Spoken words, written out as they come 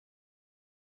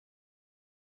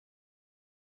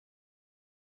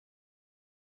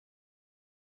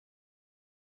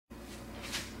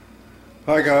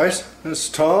Hi guys, this is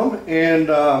Tom, and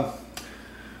I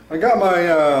got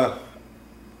my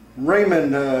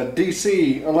Raymond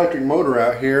DC electric motor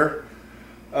out here.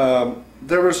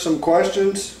 There were some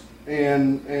questions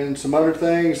and some other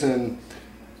things, and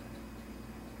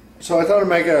so I thought I'd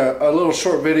make a little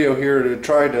short video here to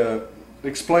try to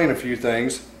explain a few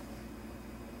things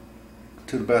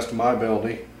to the best of my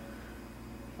ability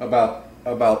about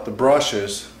the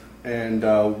brushes and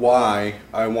why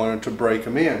I wanted to break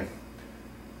them in.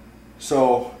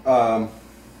 So,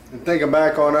 and thinking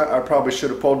back on it, I probably should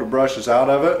have pulled the brushes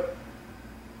out of it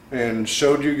and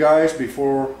showed you guys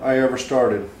before I ever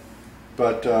started.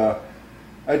 But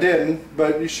I didn't,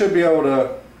 but you should be able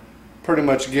to pretty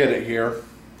much get it here.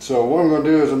 So what I'm going to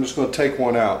do is I'm just going to take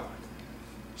one out.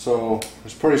 So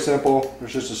it's pretty simple.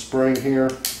 There's just a spring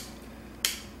here.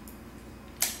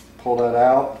 Pull that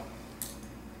out.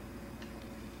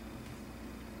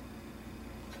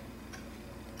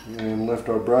 And lift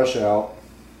our brush out,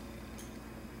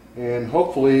 and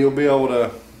hopefully you'll be able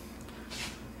to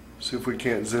see if we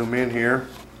can't zoom in here.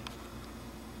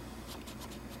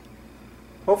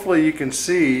 Hopefully you can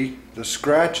see the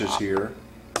scratches here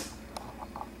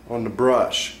on the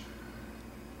brush,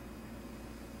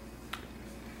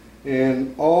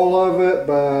 and all of it,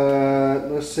 but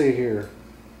let's see here,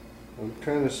 I'm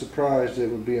kind of surprised it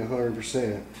would be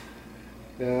 100%.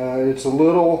 It's a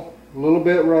little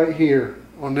bit right here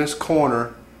on this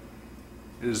corner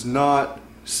is not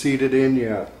seated in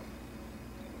yet,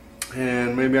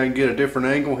 and maybe I can get a different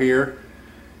angle here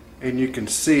and you can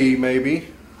see maybe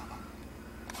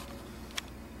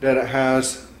that it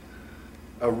has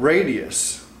a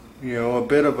radius, you know, a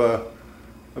bit of a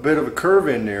curve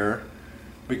in there,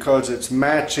 because it's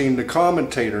matching the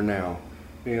commutator now.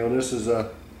 You know, this is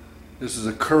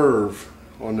a curve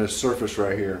on this surface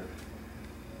right here.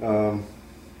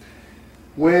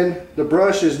 When the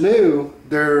brush is new,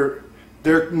 there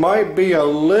might be a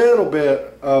little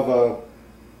bit of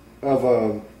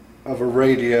a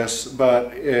radius,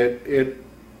 but it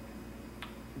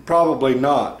probably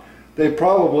not. They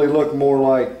probably look more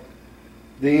like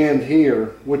the end here,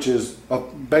 which is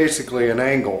basically an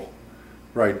angle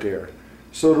right there.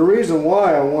 So the reason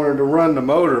why I wanted to run the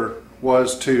motor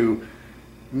was to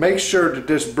make sure that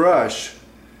this brush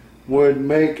would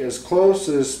make as close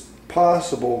as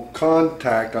possible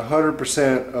contact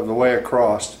 100% of the way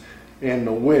across in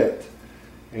the width,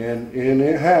 and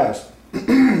it has.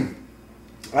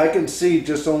 I can see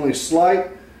just only slight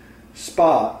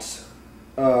spots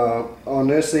on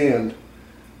this end,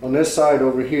 on this side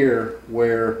over here,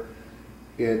 where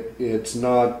it's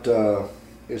not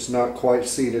quite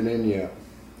seated in yet.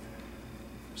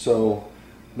 So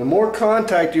the more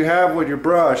contact you have with your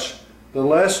brush, the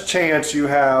less chance you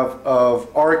have of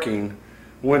arcing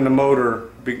when the motor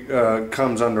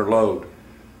comes under load.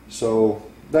 So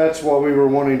that's what we were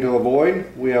wanting to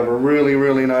avoid. We have a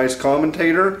really nice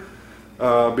commutator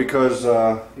because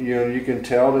you know, you can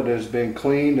tell that it has been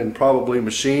cleaned and probably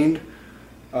machined,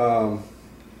 so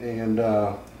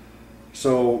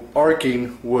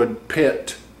arcing would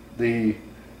pit the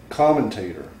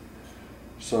commutator.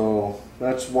 So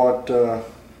that's what that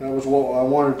was what I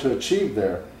wanted to achieve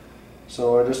there.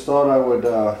 So I just thought I would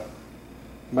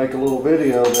make a little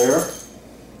video there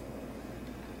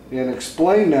and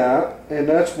explain that, and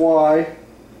that's why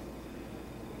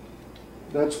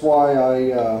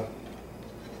I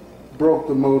broke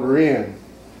the motor in.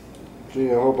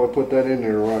 Gee, I hope I put that in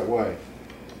there the right way.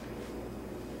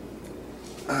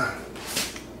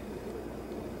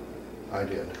 I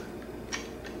did.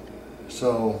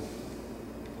 So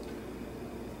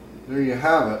there you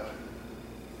have it.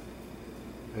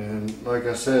 And like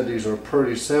I said, these are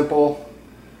pretty simple.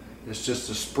 It's just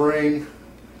a spring.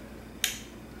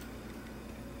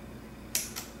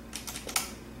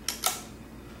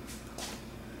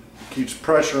 Keeps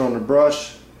pressure on the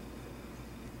brush.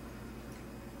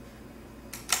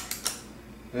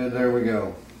 And there we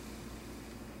go.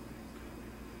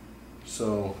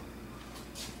 So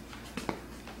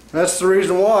that's the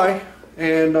reason why,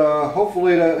 and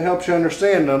hopefully that helps you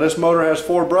understand. Now this motor has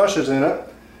 4 brushes in it,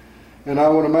 and I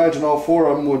would imagine all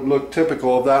 4 of them would look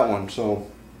typical of that one. So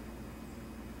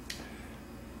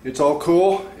it's all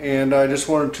cool, and I just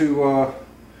wanted to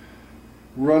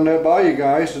run that by you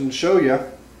guys and show you.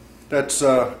 That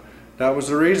was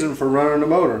the reason for running the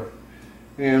motor,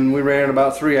 and we ran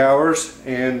about 3 hours,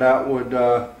 and that would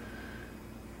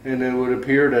and it would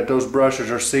appear that those brushes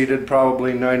are seated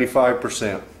probably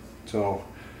 95%. So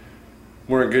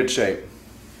we're in good shape.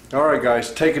 Alright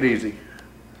guys, take it easy.